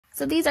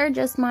So these are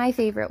just my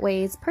favorite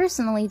ways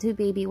personally to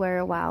baby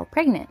wear while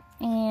pregnant.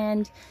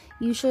 And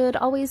you should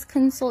always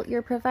consult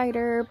your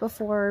provider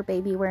before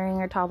baby wearing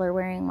or toddler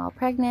wearing while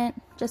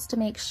pregnant, just to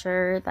make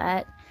sure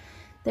that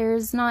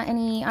there's not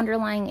any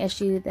underlying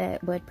issue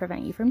that would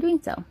prevent you from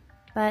doing so.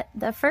 But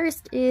the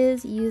first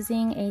is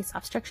using a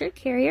soft structured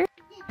carrier.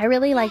 I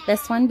really like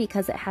this one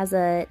because it has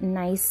a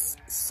nice,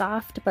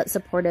 soft but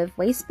supportive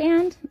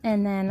waistband,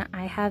 and then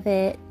I have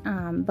it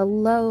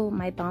below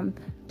my bump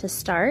to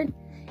start.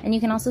 And you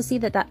can also see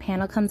that that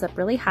panel comes up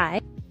really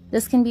high.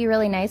 This can be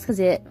really nice because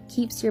it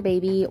keeps your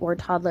baby or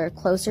toddler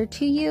closer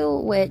to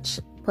you, which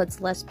puts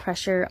less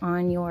pressure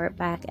on your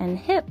back and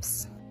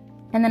hips.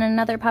 And then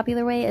another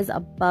popular way is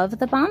above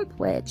the bump,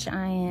 which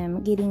I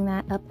am getting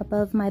that up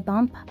above my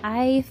bump.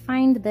 I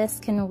find this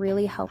can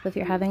really help if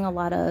you're having a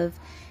lot of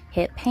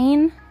hip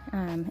pain.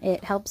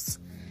 It helps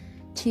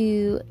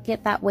to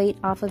get that weight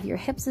off of your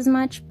hips as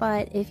much,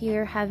 but if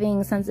you're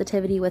having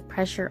sensitivity with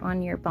pressure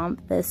on your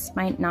bump, this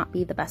might not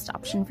be the best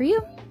option for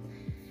you.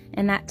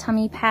 And that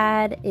tummy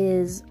pad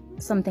is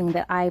something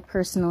that I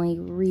personally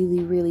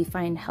really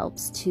find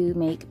helps to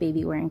make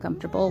baby wearing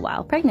comfortable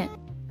while pregnant.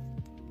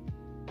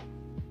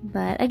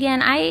 But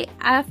again, I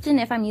often,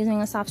 if I'm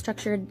using a soft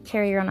structured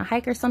carrier on a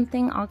hike or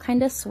something, I'll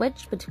kind of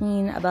switch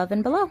between above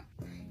and below.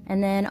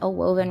 And then a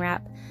woven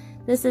wrap.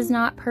 This is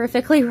not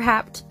perfectly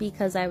wrapped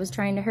because I was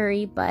trying to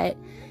hurry, but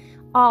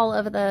all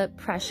of the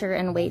pressure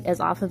and weight is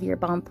off of your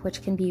bump,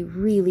 which can be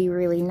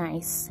really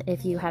nice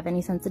if you have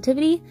any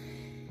sensitivity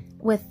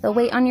with the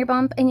weight on your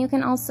bump. And you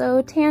can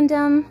also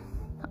tandem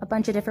a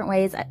bunch of different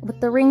ways.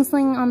 With the ring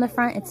sling on the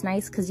front, it's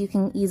nice because you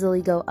can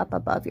easily go up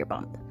above your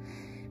bump.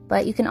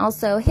 But you can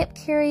also hip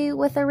carry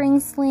with a ring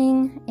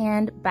sling,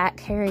 and back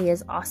carry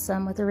is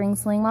awesome with a ring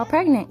sling while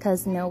pregnant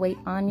because no weight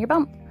on your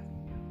bump.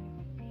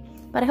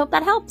 But I hope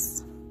that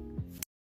helps.